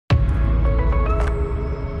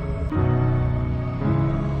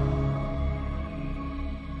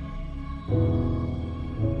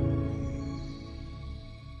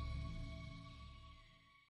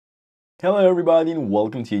Hello everybody and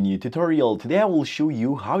welcome to a new tutorial. Today I will show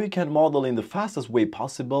you how you can model in the fastest way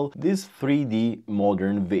possible this 3D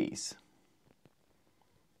modern vase.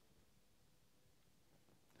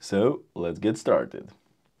 So let's get started.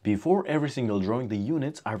 Before every single drawing, the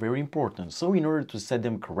units are very important. So in order to set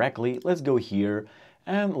them correctly, let's go here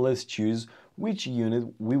and let's choose which unit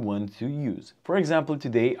we want to use. For example,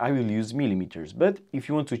 today I will use millimeters, but if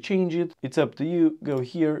you want to change it, it's up to you. Go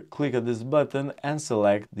here, click on this button and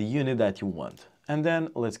select the unit that you want. And then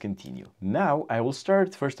let's continue. Now I will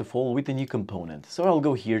start first of all with a new component. So I'll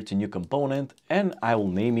go here to new component and I will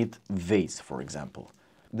name it vase, for example.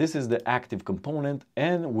 This is the active component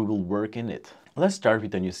and we will work in it. Let's start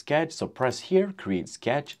with a new sketch, so press here, create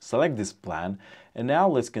sketch, select this plan, and now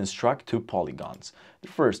let's construct two polygons. The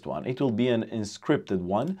first one, it will be an inscripted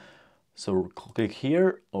one, so click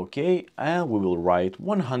here, OK, and we will write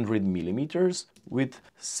 100 millimeters with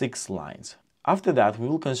 6 lines. After that, we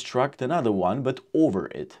will construct another one, but over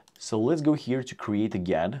it. So let's go here to create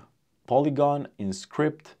again, polygon,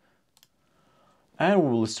 inscript, and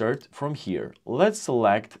we will start from here. Let's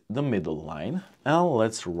select the middle line and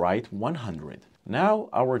let's write 100. Now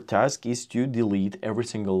our task is to delete every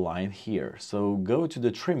single line here. So go to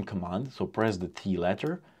the trim command, so press the T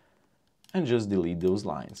letter and just delete those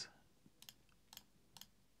lines.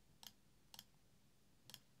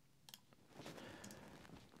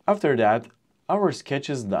 After that, our sketch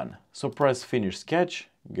is done. So press finish sketch,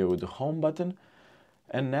 go to the home button,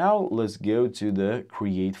 and now let's go to the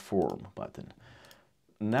create form button.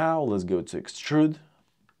 Now let's go to extrude,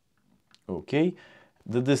 OK,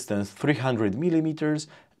 the distance 300 millimeters,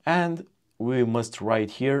 and we must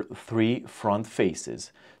write here 3 front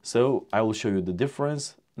faces. So I will show you the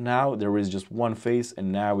difference. Now there is just one face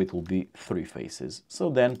and now it will be 3 faces.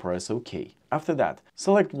 So then press OK. After that,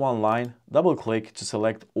 select one line, double click to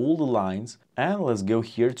select all the lines, and let's go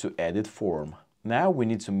here to edit form. Now we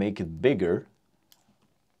need to make it bigger.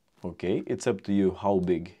 OK, it's up to you how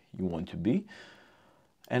big you want to be.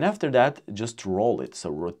 And after that, just roll it, so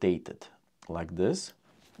rotate it, like this.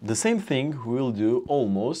 The same thing we'll do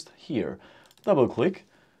almost here. Double click,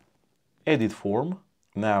 edit form,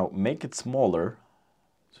 now make it smaller,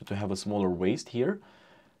 so to have a smaller waist here,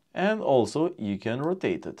 and also you can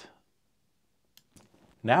rotate it.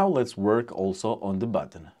 Now let's work also on the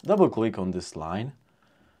button. Double click on this line,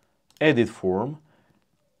 edit form,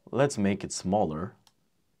 let's make it smaller,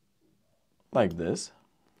 like this.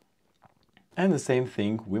 And the same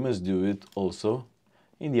thing, we must do it also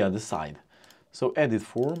in the other side. So edit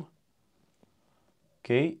form,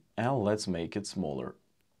 OK, and let's make it smaller.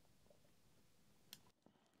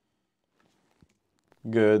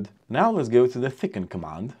 Good. Now let's go to the thicken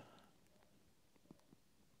command.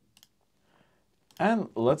 And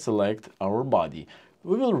let's select our body.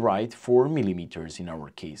 We will write 4 millimeters in our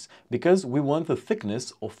case, because we want the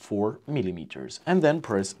thickness of 4 millimeters. And then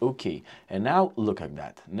press OK. And now look at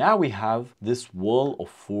that. Now we have this wall of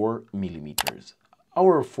 4 millimeters.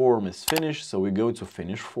 Our form is finished, so we go to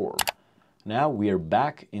finish form. Now we are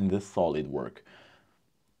back in the SolidWorks.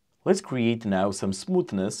 Let's create now some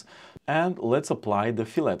smoothness and let's apply the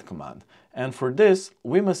fillet command. And for this,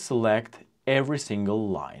 we must select every single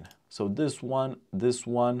line. So this one,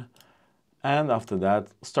 and after that,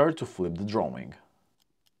 start to flip the drawing.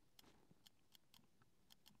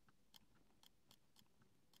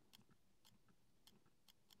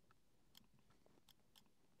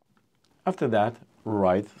 After that,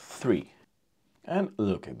 write 3. And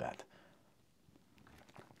look at that.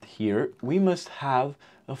 Here, we must have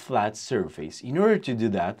a flat surface. In order to do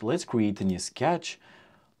that, let's create a new sketch.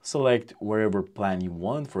 Select wherever plan you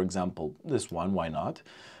want, for example, this one, why not?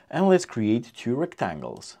 And let's create 2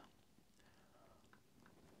 rectangles.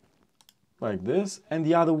 Like this, and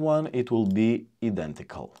the other one, it will be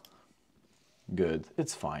identical. Good,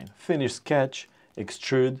 it's fine. Finish sketch,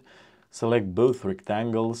 extrude, select both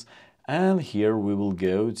rectangles, and here we will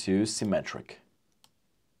go to symmetric.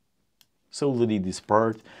 So delete this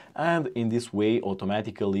part, and in this way,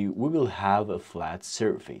 automatically, we will have a flat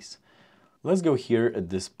surface. Let's go here at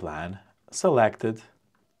this plan, select it,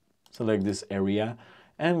 select this area,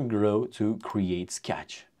 and go to create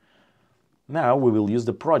sketch. Now we will use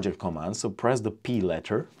the project command, so press the P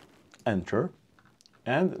letter, enter,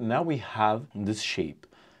 and now we have this shape.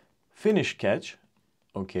 Finish sketch,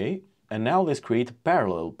 OK, and now let's create a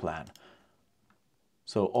parallel plan.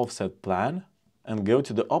 So offset plan, and go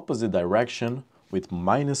to the opposite direction with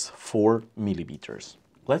 -4 millimeters.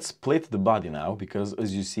 Let's split the body now, because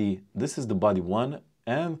as you see, this is the body 1,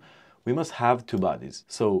 and we must have 2 bodies.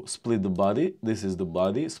 So split the body, this is the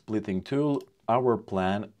body, splitting tool, our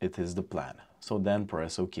plan, it is the plan. So then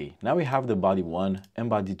press OK. Now we have the body 1 and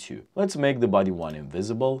body 2. Let's make the body 1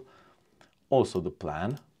 invisible, also the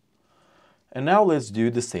plan. And now let's do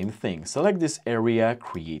the same thing. Select this area,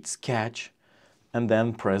 create sketch, and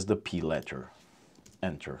then press the P letter.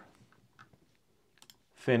 Enter.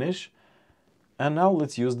 Finish. And now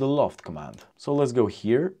let's use the loft command. So let's go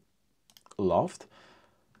here, loft,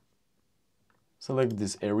 select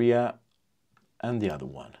this area and the other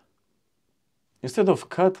one. Instead of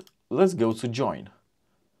cut, let's go to join,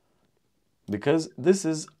 because this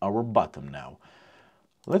is our bottom now.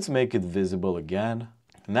 Let's make it visible again.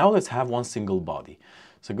 Now let's have one single body.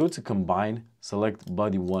 So go to combine, select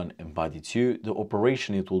body 1 and body 2. The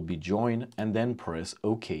operation, it will be join, and then press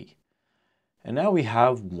OK. And now we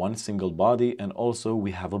have one single body, and also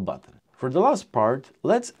we have a button. For the last part,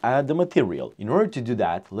 let's add the material. In order to do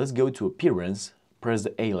that, let's go to Appearance, press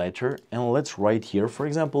the A letter, and let's write here, for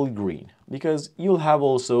example, green, because you'll have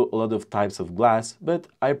also a lot of types of glass, but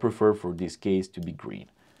I prefer for this case to be green.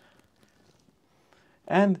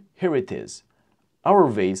 And here it is. Our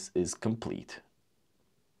vase is complete.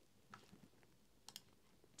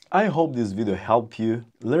 I hope this video helped you.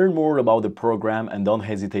 Learn more about the program and don't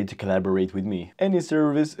hesitate to collaborate with me. Any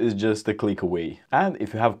service is just a click away. And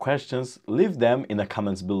if you have questions, leave them in the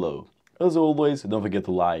comments below. As always, don't forget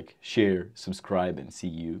to like, share, subscribe, and see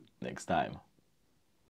you next time.